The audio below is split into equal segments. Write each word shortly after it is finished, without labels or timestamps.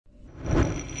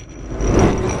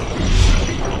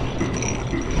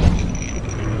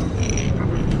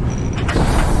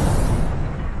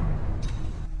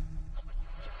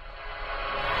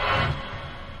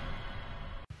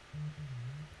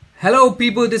Hello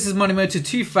people, this is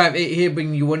MoneyMotor258 here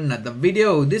bringing you another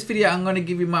video. This video I'm going to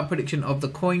give you my prediction of the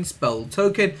coin Spell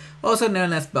token, also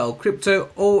known as Spell Crypto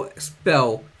or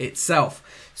Spell itself.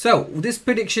 So this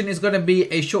prediction is going to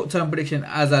be a short-term prediction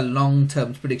as a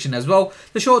long-term prediction as well.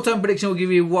 The short-term prediction will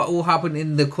give you what will happen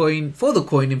in the coin,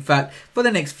 in fact, for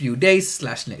the next few days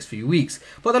 / next few weeks.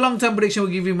 But the long-term prediction will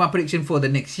give you my prediction for the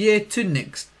next year to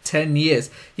next 10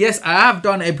 years. Yes, I have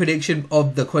done a prediction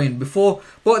of the coin before,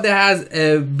 but there has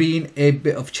been a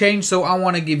bit of change, so I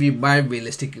want to give you my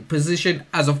realistic position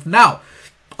as of now.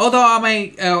 Although I'm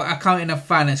a accounting and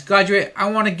finance graduate,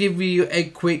 I want to give you a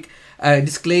quick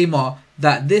disclaimer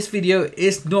that this video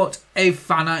is not a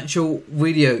financial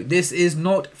video. This is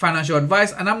not financial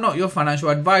advice, and I'm not your financial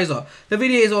advisor. The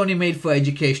video is only made for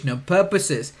educational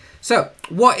purposes. So,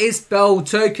 what is Spell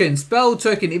token? Spell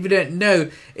token, if you don't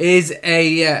know, is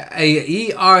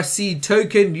a ERC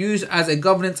token used as a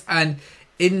governance and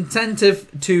incentive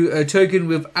to a token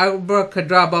with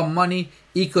abracadabra money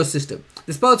ecosystem.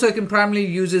 The Spell token primarily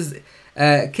uses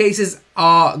cases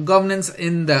are governance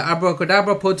in the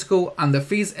abracadabra protocol and the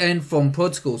fees earned from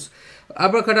protocols.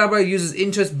 Abracadabra uses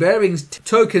interest-bearing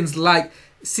tokens like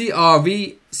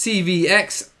CRV,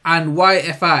 CVX, and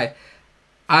YFI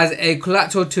as a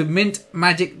collateral to mint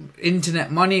magic internet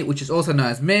money, which is also known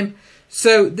as MIM.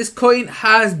 So this coin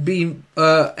has been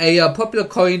a popular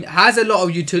coin, has a lot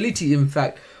of utility. In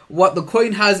fact, what the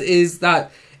coin has is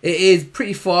that it is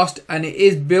pretty fast and it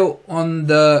is built on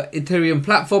the Ethereum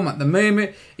platform at the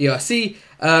moment, ERC.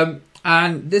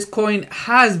 And this coin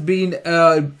has been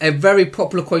a very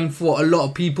popular coin for a lot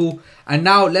of people. And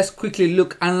now let's quickly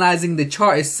look analyzing the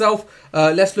chart itself.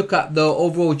 Let's look at the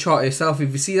overall chart itself.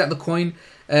 If you see that the coin,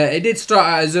 it did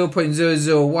start at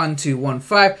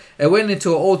 0.001215. It went into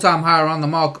an all-time high around the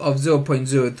mark of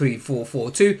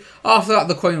 0.03442. After that,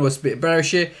 the coin was a bit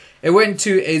bearish here. It went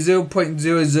to a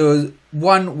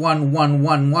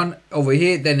 0.00111111 over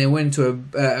here. Then it went to a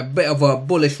bit of a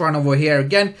bullish run over here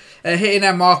again, hitting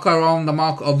a marker around the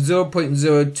mark of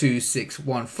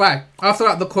 0.02615. After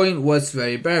that, the coin was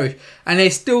very bearish, and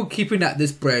it's still keeping at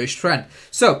this bearish trend.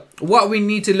 So what we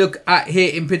need to look at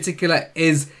here in particular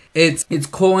is its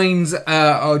coins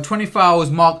 24 hours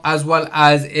mark, as well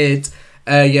as its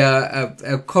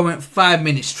a current 5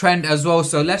 minutes trend as well.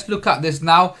 So let's look at this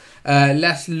now.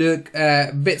 Let's look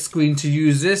BitScreen to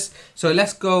use this. So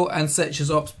let's go and search this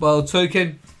up, Spell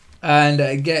token,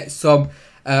 and get some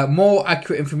more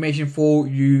accurate information for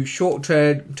you short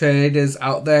traders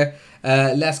out there.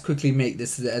 Let's quickly make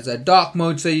this as a dark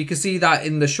mode, so you can see that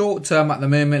in the short term at the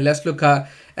moment. Let's look at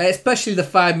especially the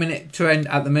 5 minute trend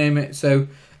at the moment. So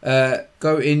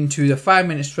go into the 5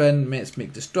 minutes trend. Let's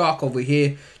make this dark over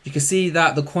here. You can see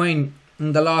that the coin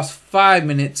in the last 5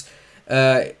 minutes,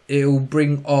 it will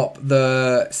bring up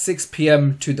the 6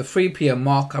 p.m. to the 3 p.m.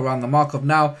 mark around the mark of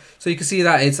now. So you can see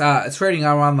that it's trading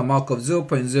around the mark of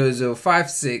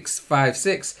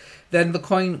 0.005656. Then the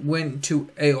coin went to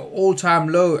a all-time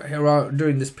low around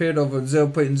during this period of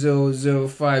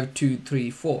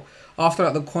 0.005234. After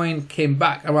that, the coin came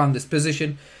back around this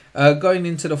position, going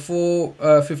into the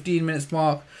 15 minutes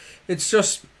mark. It's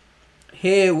just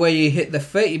here where you hit the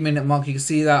 30-minute mark. You can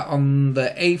see that on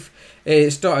the 8th,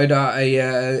 it started at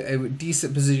a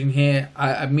decent position here,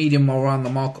 a medium around the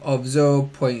mark of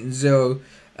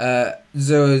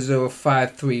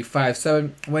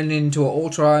 0.005357. Went into an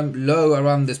all-time low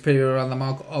around this period around the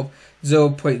mark of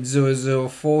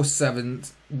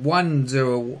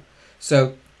 0.004710.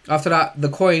 So after that, the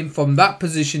coin from that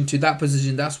position to that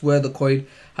position, that's where the coin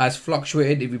has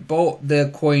fluctuated. If you bought the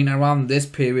coin around this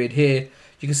period here,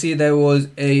 you can see there was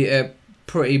a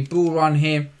pretty bull run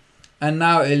here, and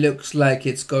now it looks like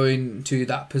it's going to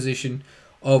that position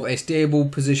of a stable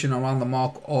position around the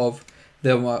mark of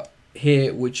the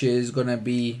here, which is going to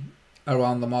be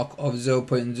around the mark of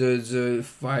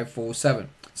 0.00547.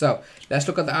 So let's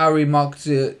look at the hourly mark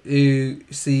to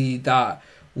see that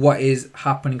what is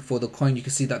happening for the coin. You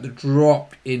can see that the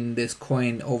drop in this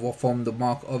coin over from the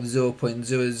mark of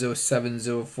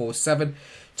 0.007047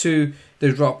 to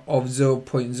the drop of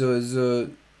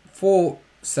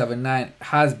 0.00479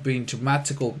 has been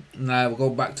dramatical. Now we'll go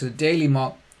back to the daily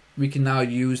mark. We can now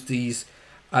use these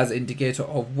as an indicator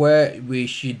of where we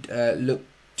should look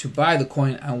to buy the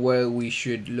coin and where we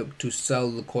should look to sell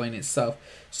the coin itself.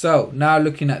 So now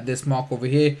looking at this mark over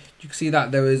here, you can see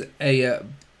that there is a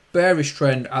bearish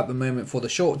trend at the moment for the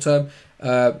short term,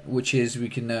 which is we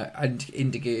can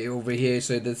indicate over here.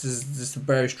 So this is the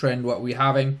bearish trend what we're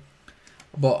having.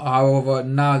 But however,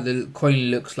 now the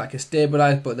coin looks like it's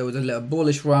stabilized, but there was a little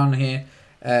bullish run here,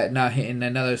 now hitting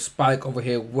another spike over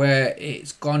here where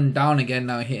it's gone down again,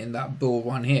 now hitting that bull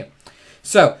run here.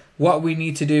 So what we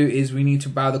need to do is we need to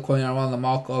buy the coin around the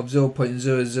mark of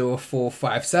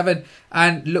 0.00457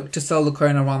 and look to sell the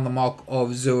coin around the mark of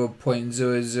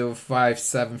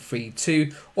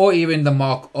 0.005732 or even the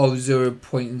mark of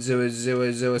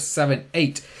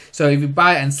 0.00078. So if you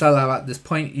buy and sell out at this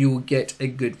point, you will get a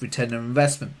good return on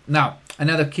investment. Now,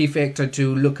 another key factor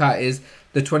to look at is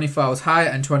the 24 hours high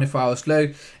and 24 hours low.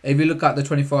 If you look at the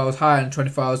 24 hours high and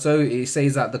 24 hours low, it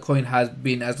says that the coin has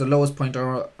been as the lowest point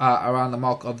around the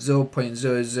mark of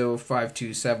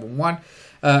 0.005271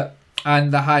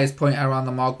 and the highest point around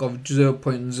the mark of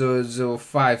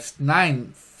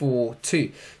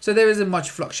 0.005942. So there isn't much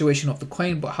fluctuation of the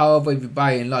coin, but however, if you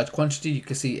buy in large quantity, you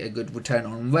can see a good return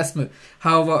on investment.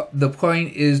 However, the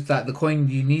point is that the coin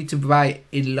you need to buy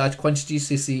in large quantities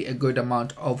to see a good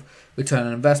amount of return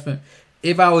on investment.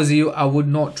 If I was you, I would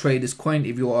not trade this coin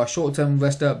if you are a short-term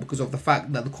investor, because of the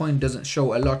fact that the coin doesn't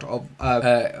show a lot of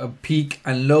peak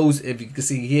and lows. If you can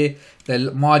see here,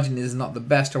 the margin is not the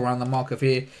best around the market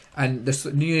here, and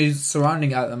the news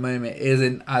surrounding it at the moment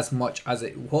isn't as much as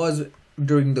it was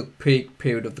during the peak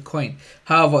period of the coin.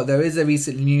 However, there is a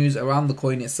recent news around the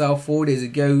coin itself. 4 days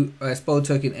ago,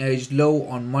 SPELLTOKEN edged low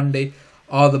on Monday.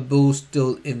 Are the bulls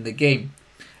still in the game?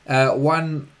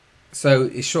 So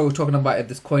it's talking about if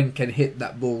this coin can hit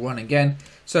that bull run again.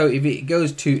 So if it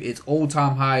goes to its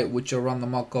all-time high, which are around the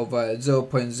mark of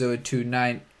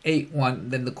 0.02981,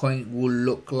 then the coin will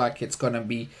look like it's going to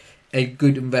be a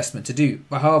good investment to do.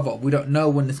 But however, we don't know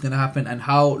when it's going to happen and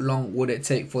how long would it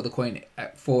take for the coin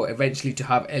for eventually to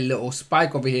have a little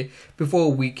spike over here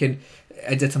before we can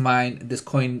determine this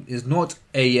coin is not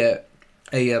a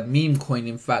meme coin,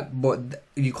 in fact. But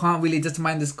you can't really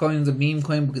determine this coin as a meme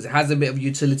coin because it has a bit of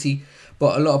utility.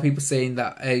 But a lot of people saying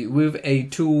that with a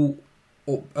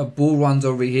bull runs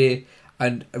over here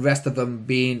and the rest of them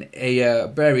being a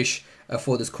bearish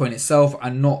for this coin itself,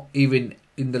 and not even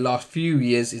in the last few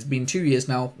years, it's been 2 years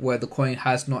now where the coin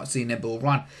has not seen a bull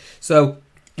run. So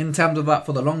in terms of that,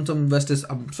 for the long-term investors,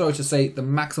 I'm sorry to say the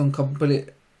maximum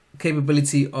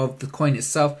capability of the coin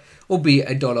itself will be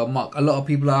 $1 mark. A lot of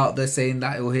people are out there saying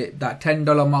that it will hit that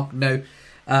 $10 mark. No,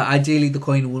 ideally the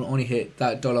coin will only hit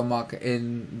that $1 mark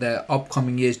in the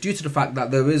upcoming years, due to the fact that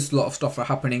there is a lot of stuff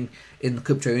happening in the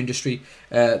crypto industry.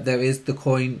 There is the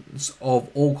coins of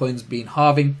all coins being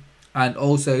halving, and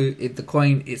also if the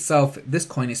coin itself, this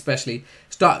coin especially,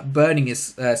 start burning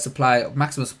its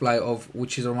maximum supply of,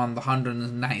 which is around the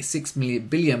 196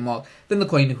 billion mark, then the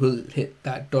coin will hit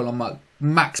that $1 mark.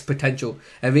 Max potential,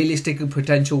 a realistic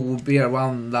potential will be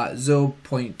around that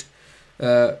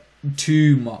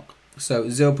 0.2 mark. So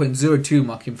 0.02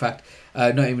 mark, in fact,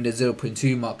 not even the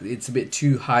 0.2 mark. It's a bit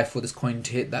too high for this coin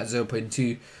to hit that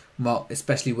 0.2 mark,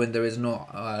 especially when there is not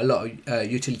a lot of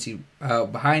utility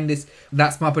behind this.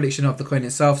 That's my prediction of the coin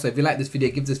itself. So if you like this video,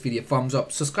 give this video a thumbs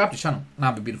up, subscribe to the channel, and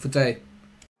have a beautiful day.